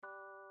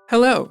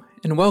Hello,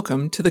 and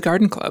welcome to the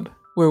Garden Club,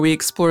 where we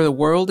explore the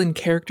world and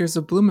characters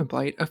of Bloom and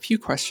Blight a few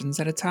questions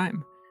at a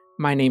time.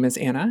 My name is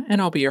Anna,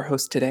 and I'll be your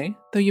host today,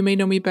 though you may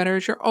know me better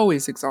as your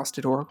always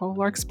exhausted Oracle,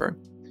 Larkspur.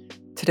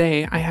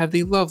 Today, I have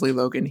the lovely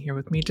Logan here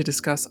with me to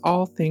discuss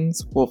all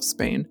things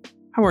Wolfsbane.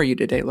 How are you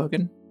today,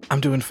 Logan? I'm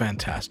doing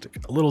fantastic.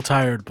 A little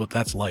tired, but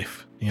that's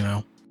life, you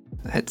know?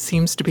 That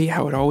seems to be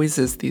how it always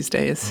is these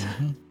days.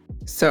 Mm-hmm.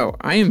 So,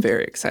 I am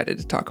very excited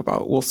to talk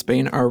about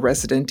Wolfsbane, our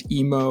resident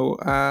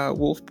emo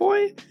wolf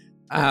boy.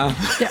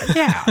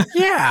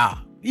 Yeah.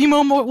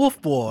 Emo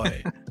wolf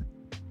boy.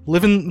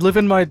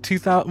 living my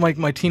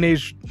my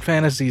teenage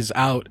fantasies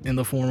out in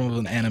the form of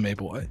an anime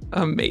boy.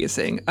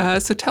 Amazing.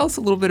 So tell us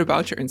a little bit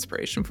about your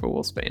inspiration for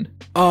Wolfsbane.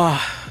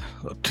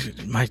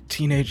 My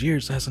teenage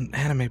years as an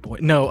anime boy.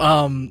 No,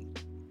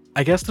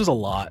 I guess there's a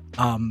lot.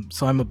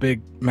 So I'm a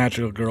big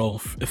magical girl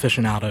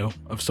aficionado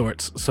of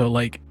sorts. So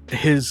like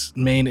his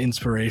main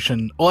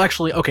inspiration,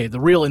 the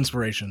real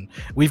inspiration,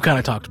 we've kind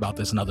of talked about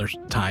this in other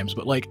times,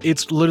 but like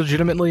it's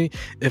legitimately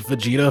if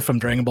Vegeta from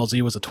Dragon Ball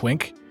Z was a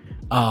twink,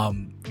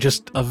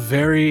 just a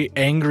very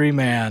angry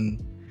man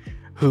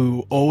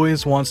who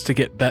always wants to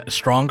get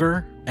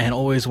stronger and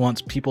always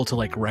wants people to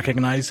like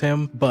recognize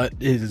him, but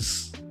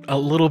is a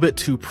little bit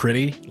too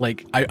pretty.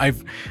 Like I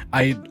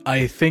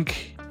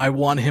think I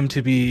want him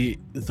to be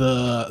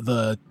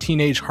the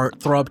teenage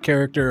heartthrob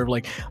character of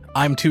like,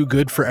 I'm too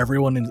good for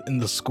everyone in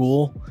the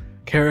school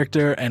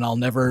character, and I'll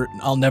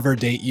never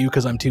date you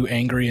because I'm too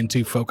angry and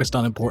too focused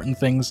on important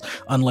things,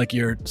 unlike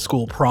your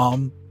school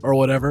prom or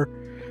whatever.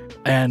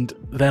 And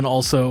then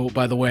also,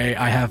 by the way,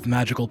 I have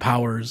magical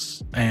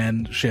powers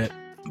and shit.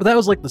 But that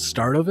was like the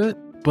start of it.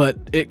 But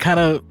it kind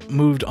of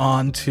moved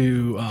on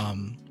to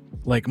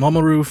like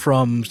Mamoru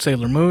from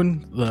Sailor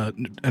Moon,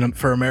 and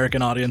for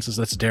American audiences,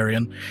 that's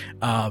Darien.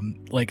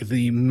 Like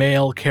the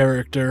male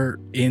character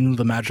in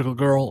the magical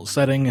girl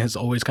setting has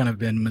always kind of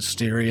been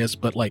mysterious,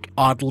 but like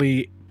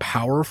oddly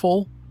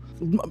powerful.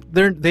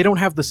 They don't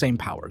have the same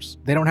powers.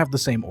 They don't have the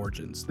same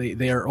origins.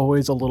 They are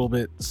always a little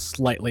bit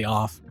slightly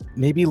off.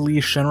 Maybe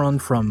Lee Shinron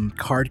from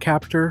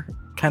Cardcaptor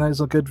kind of is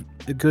a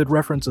good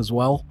reference as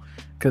well,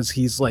 because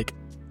he's like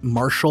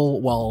martial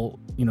while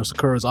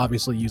Sakura's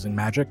obviously using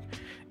magic,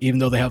 even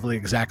though they have the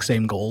exact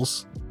same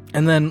goals.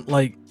 And then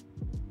like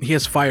he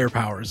has fire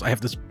powers. I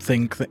have this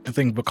thing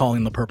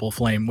calling the purple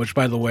flame, which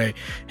by the way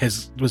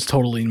was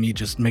totally me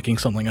just making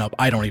something up.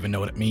 I don't even know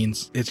what it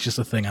means. It's just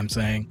a thing I'm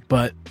saying.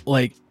 But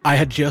like I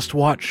had just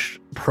watched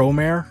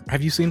Promare.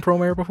 Have you seen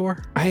Promare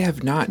before? I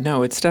have not.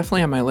 No, it's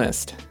definitely on my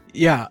list.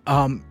 Yeah,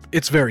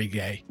 it's very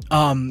gay.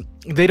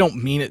 They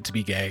don't mean it to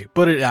be gay,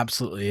 but it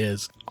absolutely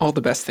is. All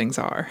the best things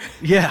are.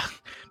 Yeah.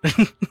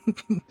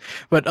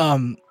 But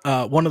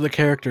one of the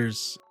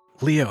characters,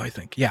 Leo, I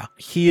think, yeah,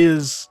 he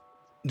is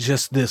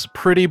just this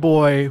pretty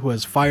boy who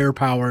has fire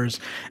powers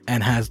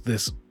and has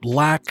this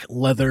black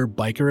leather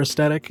biker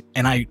aesthetic,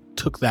 and I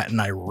took that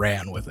and I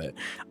ran with it.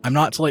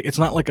 It's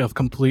not like a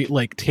complete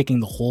like taking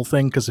the whole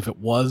thing, because if it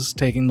was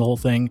taking the whole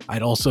thing,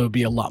 I'd also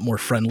be a lot more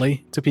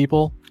friendly to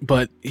people.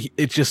 But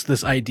it's just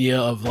this idea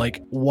of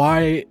like,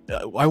 why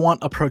I want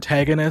a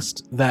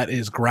protagonist that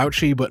is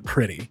grouchy but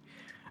pretty.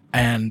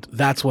 And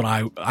that's what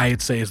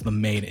I'd say is the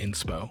main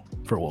inspo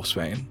for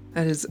Wolfsbane.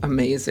 That is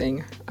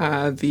amazing.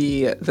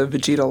 The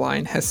Vegeta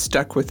line has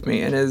stuck with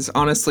me and is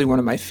honestly one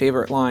of my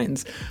favorite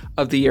lines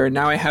of the year. And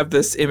now I have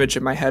this image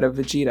in my head of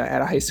Vegeta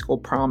at a high school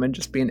prom and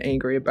just being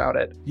angry about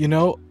it.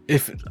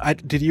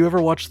 Did you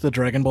ever watch the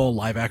Dragon Ball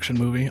live action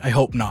movie? I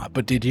hope not,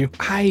 but did you?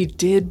 I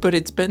did, but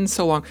it's been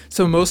so long.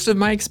 So most of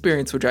my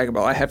experience with Dragon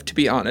Ball, I have to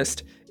be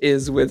honest,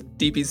 is with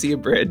DBZ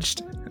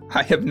Abridged.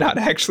 I have not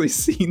actually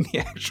seen the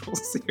actual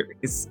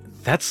series.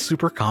 That's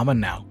super common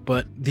now,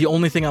 but the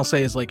only thing I'll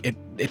say is like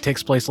it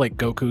takes place like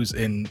Goku's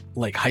in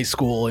like high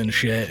school and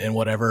shit and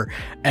whatever,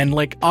 and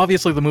like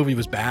obviously the movie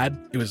was bad,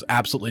 it was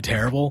absolutely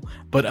terrible,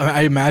 but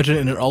I imagine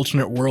in an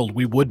alternate world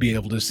we would be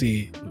able to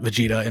see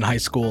Vegeta in high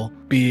school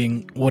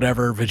being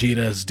whatever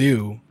Vegetas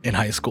do in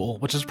high school,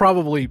 which is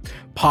probably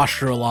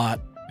posture a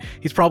lot.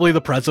 He's probably the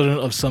president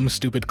of some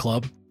stupid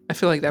club. I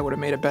feel like that would have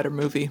made a better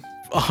movie.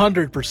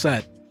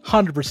 100%.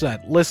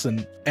 100%.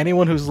 Listen,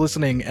 anyone who's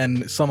listening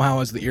and somehow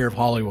has the ear of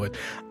Hollywood,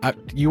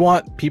 you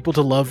want people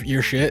to love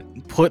your shit?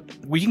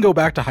 We can go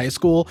back to high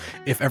school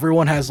if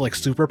everyone has like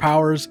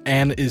superpowers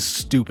and is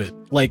stupid.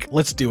 Like,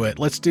 let's do it.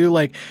 Let's do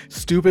like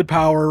stupid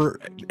power.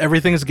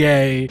 Everything's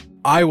gay.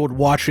 I would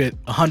watch it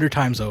 100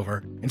 times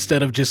over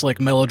instead of just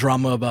like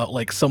melodrama about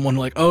like someone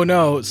like, oh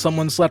no,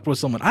 someone slept with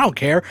someone. I don't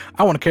care.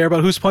 I want to care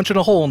about who's punching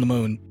a hole in the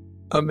moon.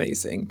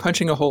 Amazing.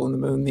 Punching a hole in the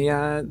moon,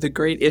 the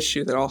great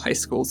issue that all high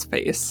schools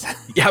face.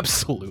 Yeah,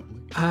 absolutely.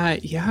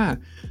 Yeah.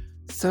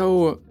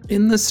 So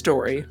in the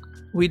story,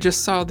 we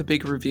just saw the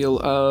big reveal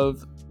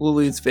of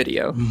Lulu's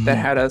video that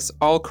had us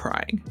all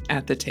crying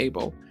at the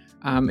table,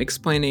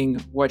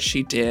 explaining what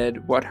she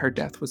did, what her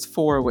death was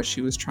for, what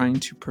she was trying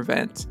to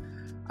prevent.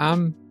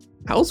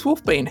 How's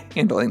Wolfsbane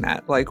handling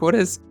that? Like,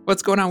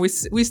 what's going on? We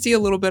see a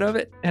little bit of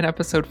it in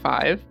episode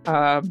 5.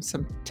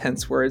 Some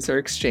tense words are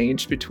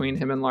exchanged between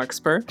him and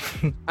Larkspur.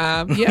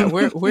 Yeah,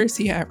 where's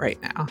he at right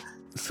now?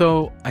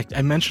 So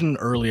I mentioned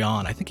early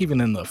on, I think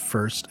even in the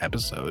first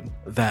episode,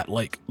 that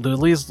like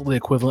Lily is the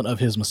equivalent of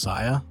his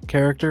Messiah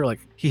character. Like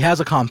he has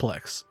a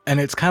complex, and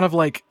it's kind of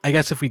like, I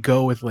guess if we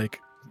go with like,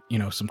 you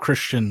know, some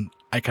Christian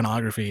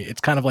iconography,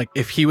 it's kind of like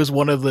if he was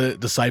one of the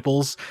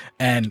disciples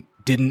and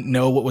didn't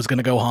know what was going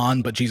to go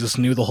on, but Jesus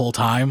knew the whole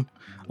time.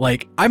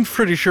 Like I'm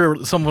pretty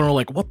sure someone were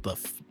like,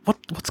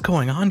 what's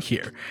going on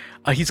here?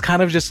 He's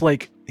kind of just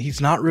like, he's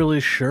not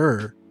really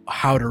sure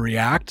how to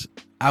react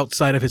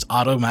outside of his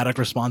automatic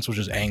response, which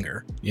is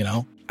anger, you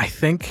know? I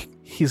think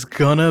he's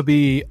gonna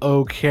be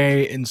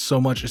okay in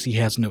so much as he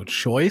has no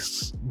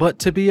choice but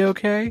to be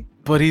okay,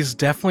 but he's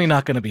definitely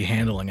not gonna be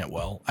handling it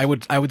well. I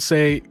would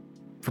say,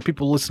 for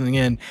people listening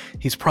in,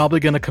 he's probably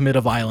gonna commit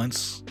a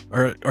violence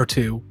or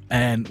two,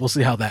 and we'll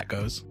see how that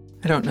goes.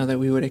 I don't know that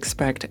we would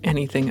expect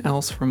anything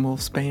else from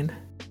Wolfsbane.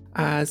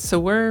 So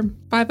we're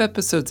 5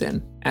 episodes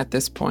in at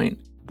this point.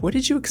 What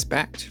did you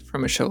expect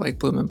from a show like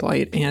Bloom and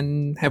Blight,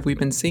 and have we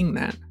been seeing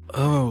that?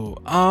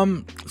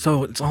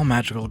 So it's all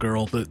Magical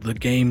Girl. The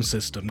game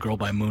system, Girl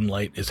by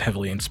Moonlight, is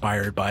heavily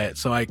inspired by it.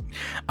 So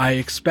I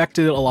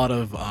expected a lot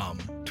of,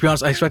 to be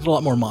honest, I expected a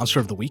lot more Monster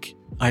of the Week.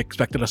 I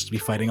expected us to be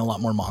fighting a lot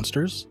more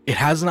monsters. It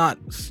has not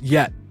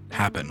yet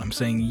happened. I'm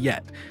saying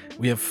yet.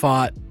 We have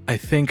fought, I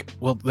think,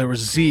 well, there was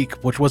Zeke,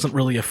 which wasn't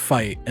really a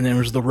fight, and then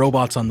there was the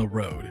robots on the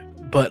road.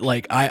 But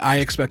like, I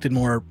expected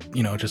more,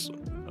 you know, just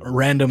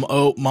random,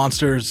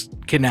 monsters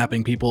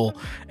kidnapping people,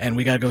 and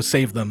we gotta go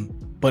save them.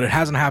 But it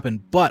hasn't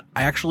happened. But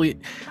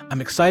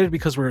I'm excited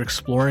because we're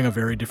exploring a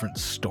very different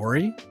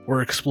story.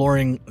 We're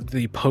exploring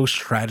the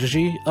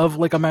post-tragedy of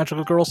like a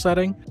Magical Girl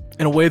setting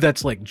in a way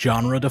that's like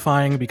genre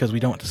defying, because we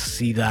don't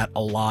see that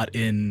a lot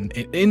in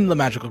the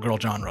Magical Girl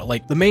genre.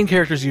 Like the main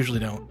characters usually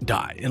don't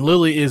die, and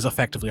Lily is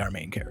effectively our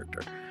main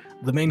character.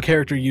 The main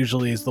character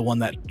usually is the one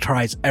that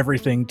tries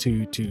everything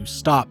to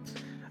stop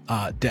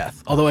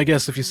death. Although I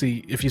guess if you've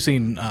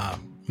seen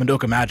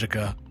Madoka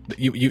Magica,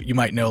 you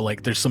might know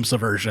like there's some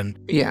subversion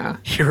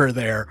here or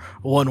there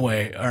one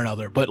way or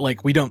another, but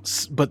like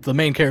but the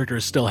main character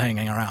is still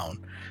hanging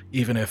around,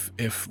 even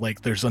if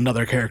like there's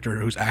another character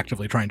who's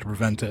actively trying to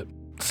prevent it.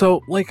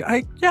 So like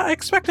I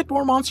expected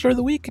more Monster of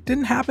the Week. It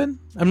didn't happen.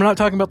 I'm not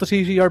talking about the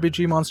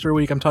TTRPG Monster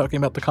Week. I'm talking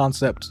about the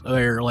concept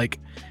where like,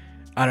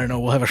 I don't know,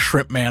 we'll have a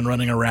Shrimp Man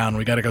running around.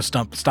 We gotta go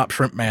stop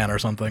Shrimp Man or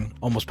something,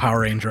 almost Power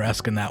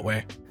Ranger-esque in that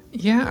way.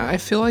 Yeah, I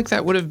feel like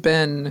that would have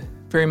been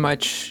very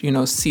much, you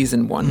know,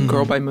 season 1. Mm-hmm.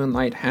 Girl by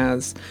Moonlight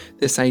has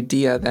this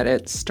idea that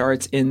it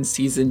starts in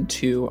season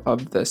 2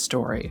 of the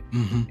story.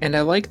 Mm-hmm. And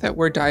I like that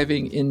we're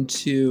diving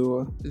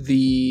into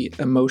the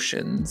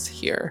emotions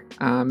here,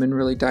 and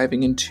really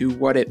diving into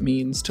what it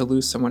means to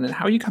lose someone and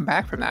how you come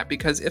back from that.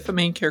 Because if a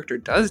main character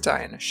does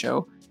die in a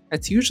show,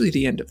 that's usually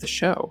the end of the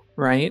show,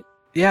 right?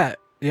 Yeah.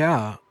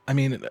 I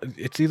mean,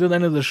 it's either the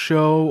end of the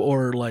show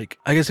or like,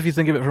 I guess if you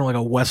think of it from like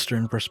a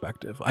Western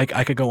perspective,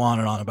 I could go on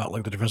and on about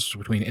like the differences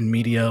between in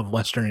media of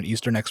Western and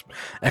Eastern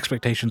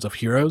expectations of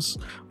heroes.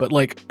 But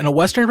like in a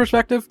Western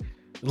perspective,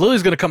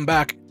 Lily's going to come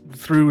back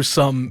through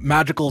some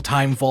magical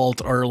time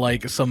vault or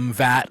like some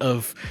vat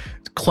of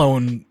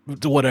clone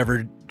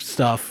whatever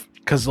stuff,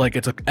 because like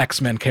it's an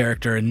X-Men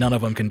character and none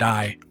of them can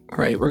die.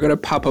 Right, we're gonna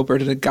pop over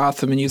to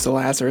Gotham and use the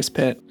Lazarus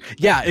Pit.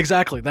 Yeah,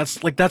 exactly.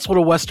 That's what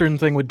a Western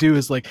thing would do,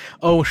 is like,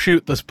 oh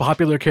shoot, this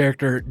popular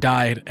character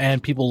died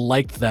and people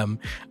liked them.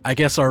 I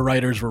guess our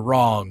writers were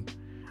wrong.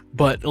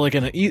 But like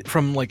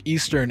from like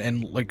Eastern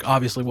and like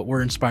obviously what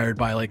we're inspired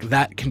by, like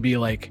that can be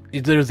like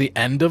either the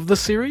end of the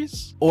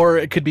series, or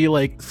it could be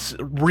like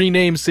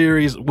rename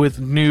series with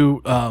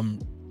new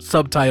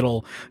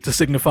subtitle to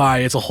signify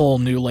it's a whole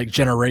new like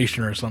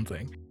generation or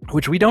something.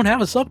 Which we don't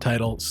have a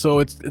subtitle, so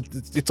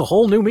it's a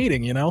whole new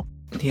meaning, you know?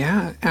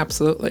 Yeah,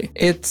 absolutely.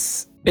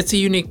 It's a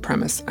unique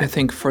premise, I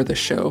think, for the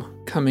show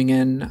coming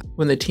in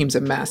when the team's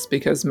a mess,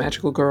 because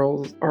Magical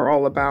Girls are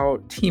all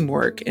about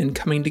teamwork and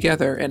coming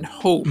together and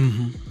hope,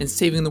 and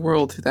saving the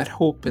world through that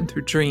hope and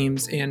through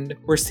dreams. And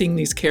we're seeing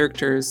these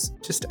characters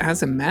just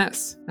as a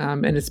mess.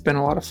 And it's been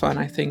a lot of fun,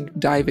 I think,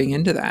 diving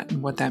into that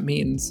and what that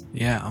means.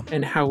 Yeah.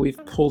 And how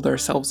we've pulled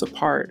ourselves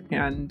apart.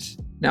 And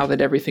now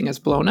that everything has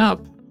blown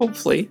up,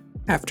 hopefully,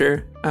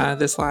 after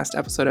this last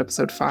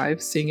episode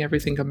 5, seeing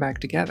everything come back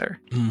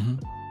together.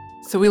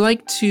 So we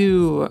like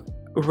to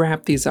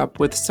wrap these up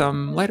with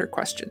some lighter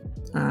questions,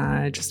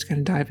 just to kind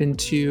of dive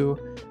into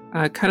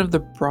kind of the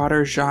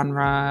broader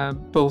genre,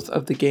 both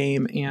of the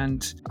game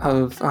and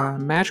of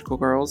Magical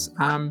Girls.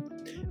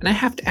 And I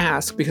have to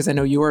ask, because I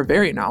know you are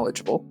very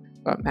knowledgeable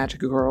about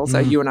Magical Girls,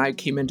 you and I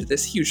came into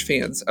this huge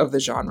fans of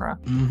the genre.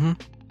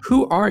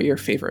 Who are your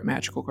favorite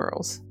Magical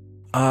Girls?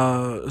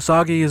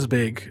 Sagi is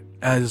big.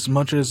 As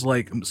much as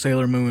like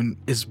Sailor Moon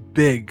is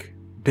big,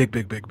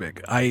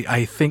 Big.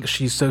 I think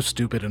she's so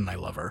stupid and I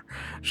love her.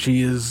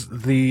 She is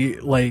the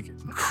like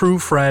true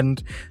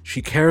friend.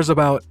 She cares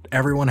about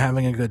everyone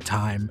having a good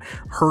time.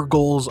 Her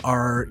goals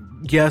are,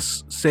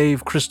 yes,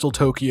 save Crystal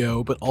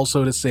Tokyo, but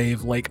also to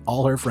save like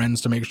all her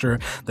friends, to make sure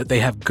that they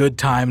have good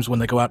times when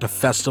they go out to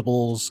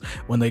festivals,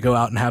 when they go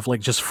out and have like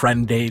just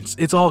friend dates.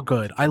 It's all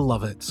good. I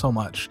love it so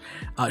much.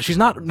 She's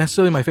not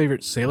necessarily my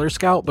favorite Sailor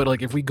Scout, but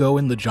like if we go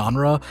in the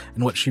genre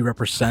and what she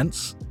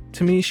represents,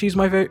 to me, she's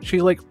my favorite.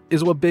 She like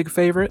is a big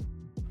favorite.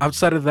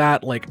 Outside of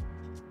that, like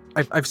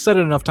I've said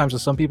it enough times to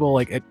some people,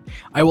 like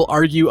I will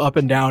argue up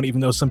and down, even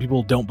though some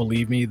people don't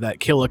believe me, that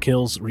Kill la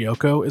Kill's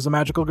Ryoko is a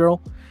magical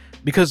girl,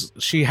 because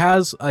she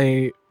has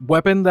a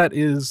weapon that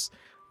is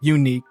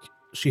unique.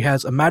 She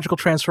has a magical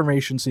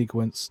transformation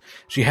sequence.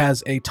 She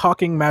has a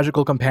talking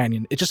magical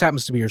companion. It just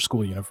happens to be her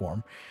school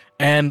uniform.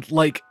 And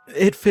like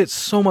it fits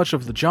so much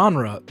of the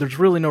genre. There's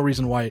really no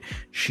reason why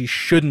she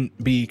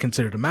shouldn't be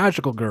considered a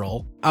magical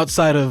girl,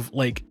 outside of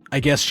like, I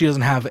guess she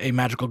doesn't have a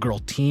magical girl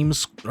team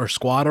or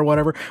squad or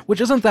whatever,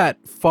 which isn't that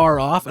far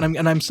off.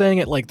 And I'm saying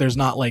it like there's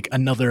not like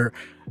another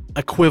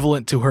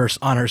equivalent to her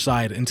on her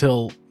side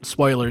until,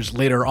 spoilers,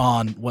 later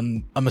on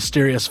when a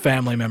mysterious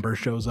family member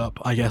shows up.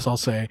 I guess I'll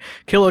say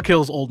Kill la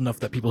Kill's old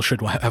enough that people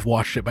should have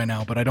watched it by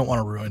now, but I don't want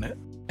to ruin it.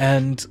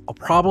 And I'll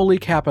probably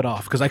cap it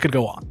off because I could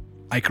go on.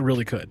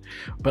 Really could.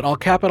 But I'll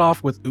cap it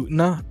off with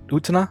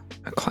Utena.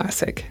 A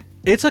classic.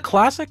 It's a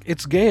classic.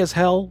 It's gay as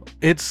hell.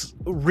 It's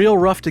real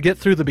rough to get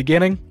through the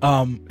beginning.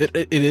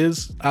 It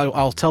is.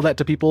 I'll tell that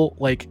to people.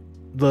 Like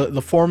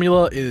the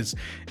formula is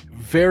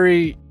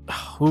very,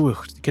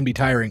 it can be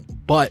tiring,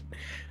 but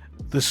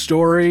the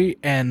story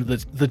and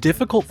the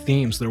difficult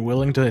themes they're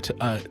willing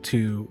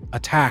to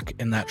attack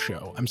in that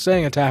show. I'm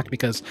saying attack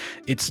because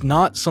it's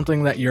not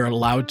something that you're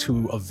allowed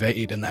to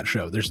evade in that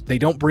show. They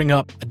don't bring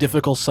up a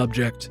difficult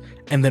subject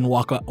and then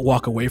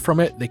walk away from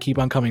it. They keep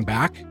on coming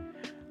back.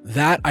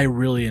 That I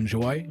really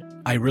enjoy.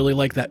 I really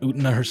like that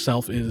Utena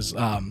herself is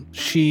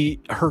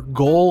her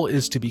goal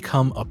is to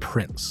become a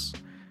prince.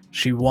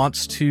 She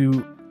wants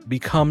to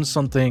become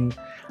something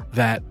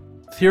that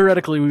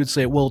theoretically we would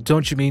say, well,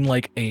 don't you mean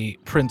like a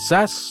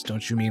princess?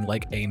 Don't you mean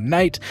like a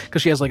knight?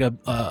 Because she has like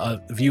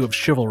a view of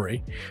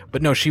chivalry.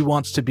 But no, she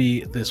wants to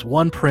be this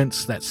one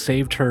prince that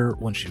saved her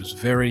when she was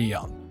very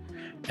young.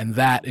 And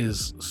that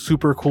is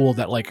super cool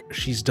that like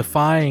she's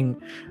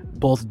defying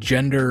both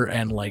gender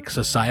and like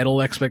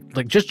societal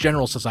just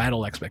general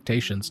societal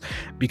expectations,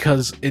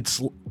 because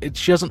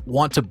she doesn't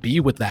want to be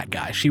with that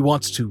guy. She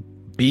wants to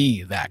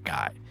be that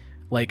guy.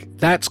 Like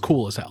that's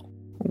cool as hell.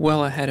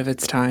 Well ahead of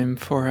its time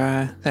for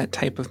that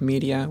type of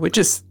media, which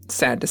is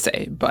sad to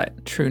say,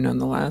 but true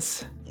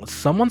nonetheless.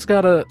 Someone's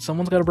gotta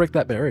break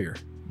that barrier,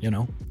 you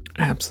know?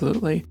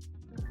 Absolutely.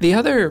 The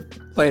other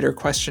lighter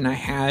question I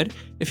had,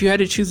 if you had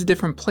to choose a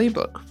different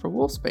playbook for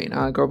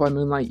Wolfsbane, Girl by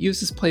Moonlight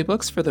uses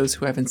playbooks for those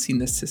who haven't seen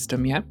this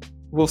system yet.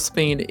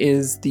 Wolfsbane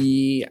is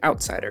the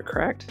outsider,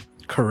 correct?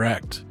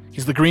 Correct.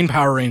 He's the green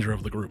Power Ranger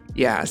of the group.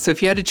 Yeah, so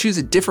if you had to choose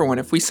a different one,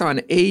 if we saw an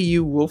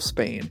AU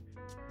Wolfsbane,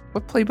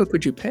 what playbook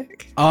would you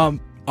pick?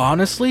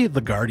 Honestly,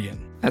 the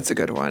Guardian. That's a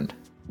good one.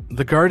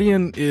 The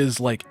Guardian is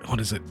like, what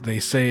is it? They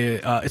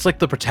say it's like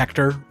the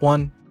Protector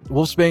one.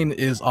 Wolfsbane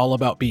is all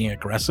about being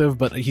aggressive,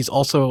 but he's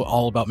also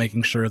all about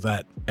making sure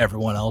that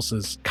everyone else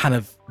is kind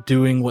of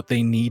doing what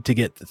they need to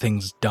get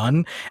things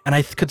done. And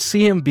I could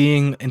see him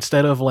being,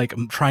 instead of like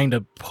trying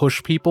to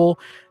push people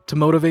to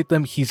motivate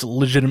them, he's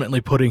legitimately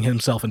putting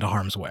himself into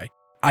harm's way.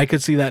 I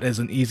could see that as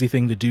an easy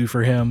thing to do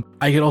for him.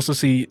 I could also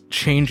see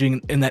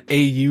changing in that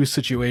AU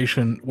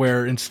situation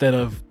where instead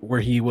of where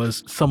he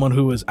was someone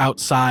who was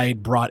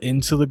outside brought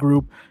into the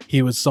group,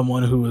 he was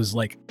someone who was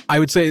like, I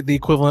would say the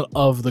equivalent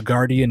of the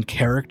Guardian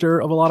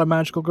character of a lot of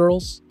magical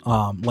girls.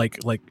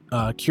 Like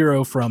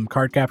Kuro from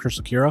Card Capture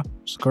Sakura.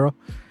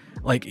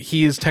 Like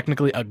he is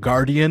technically a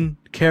Guardian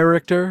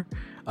character.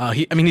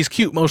 He's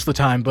cute most of the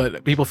time,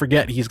 but people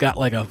forget he's got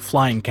like a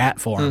flying cat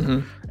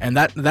form, and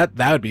that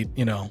would be,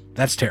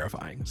 that's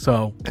terrifying.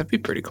 So that'd be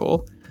pretty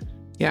cool.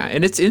 Yeah,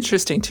 and it's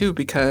interesting too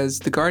because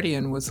the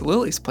Guardian was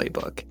Lily's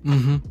playbook.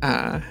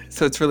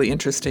 So it's really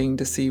interesting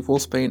to see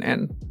Wolfsbane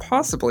and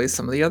possibly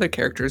some of the other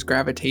characters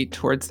gravitate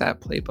towards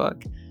that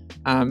playbook.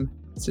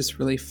 It's just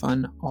really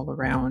fun all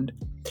around.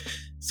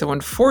 So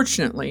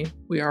unfortunately,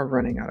 we are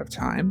running out of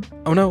time.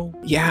 Oh no.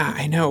 Yeah,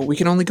 I know. We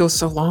can only go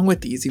so long with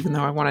these, even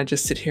though I want to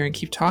just sit here and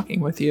keep talking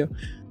with you.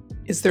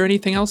 Is there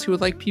anything else you would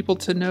like people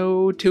to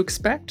know to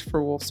expect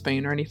for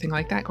Wolfsbane or anything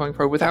like that going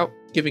forward without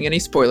giving any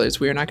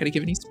spoilers? We are not going to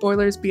give any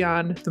spoilers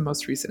beyond the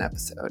most recent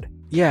episode.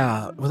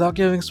 Yeah, without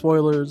giving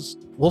spoilers,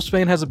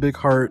 Wolfsbane has a big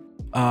heart.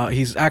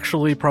 He's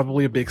actually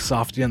probably a big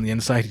softie on the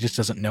inside. He just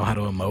doesn't know how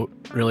to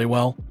emote really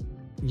well.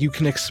 You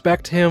can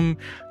expect him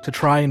to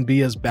try and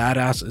be as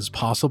badass as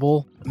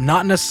possible,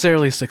 not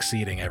necessarily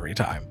succeeding every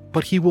time,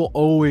 but he will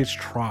always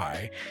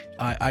try.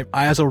 I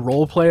as a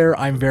role player,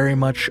 I'm very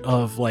much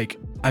of like,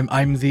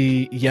 I'm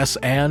the yes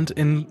and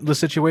in the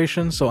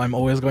situation, so I'm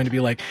always going to be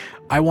like,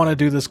 I want to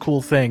do this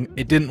cool thing.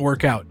 It didn't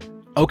work out.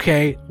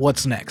 Okay,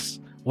 what's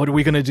next? What are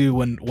we going to do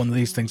when one of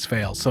these things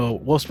fail? So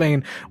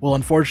Wolfsbane will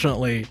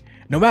unfortunately,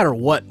 no matter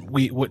what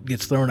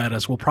gets thrown at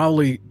us, we'll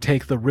probably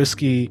take the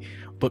risky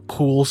but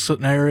cool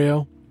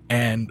scenario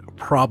and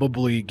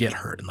probably get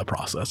hurt in the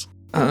process.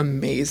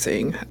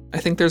 Amazing. I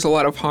think there's a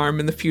lot of harm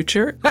in the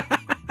future.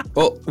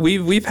 Well,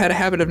 we've had a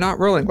habit of not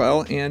rolling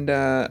well, and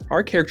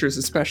our characters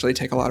especially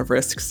take a lot of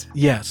risks.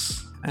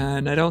 Yes.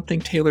 And I don't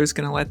think Taylor's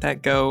going to let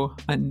that go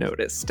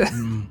unnoticed.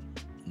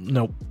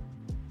 Nope.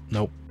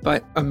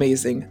 But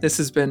amazing. This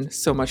has been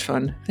so much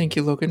fun. Thank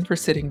you, Logan, for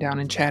sitting down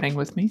and chatting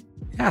with me.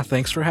 Yeah,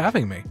 thanks for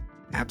having me.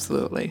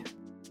 Absolutely.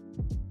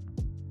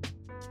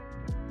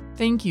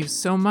 Thank you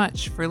so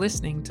much for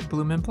listening to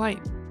Bloom and Blight.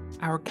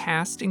 Our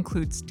cast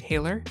includes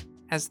Taylor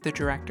as the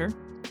director,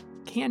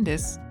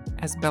 Candace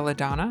as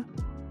Belladonna,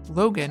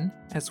 Logan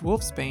as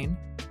Wolfsbane,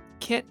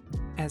 Kit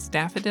as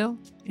Daffodil,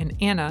 and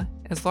Anna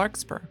as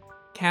Larkspur.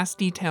 Cast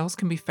details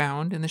can be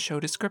found in the show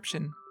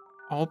description.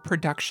 All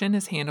production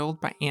is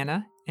handled by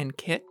Anna and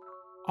Kit.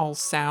 All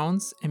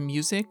sounds and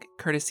music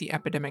courtesy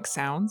Epidemic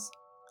Sounds.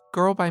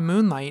 Girl by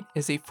Moonlight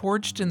is a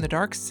Forged in the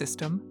Dark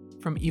system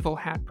from Evil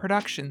Hat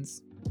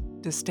Productions.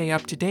 To stay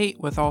up to date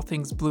with all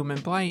things Bloom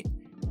and Blight,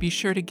 be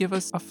sure to give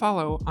us a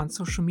follow on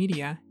social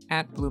media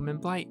at Bloom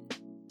and Blight.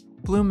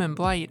 Bloom and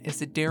Blight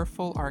is a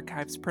Dareful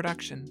Archives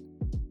production.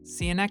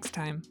 See you next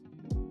time.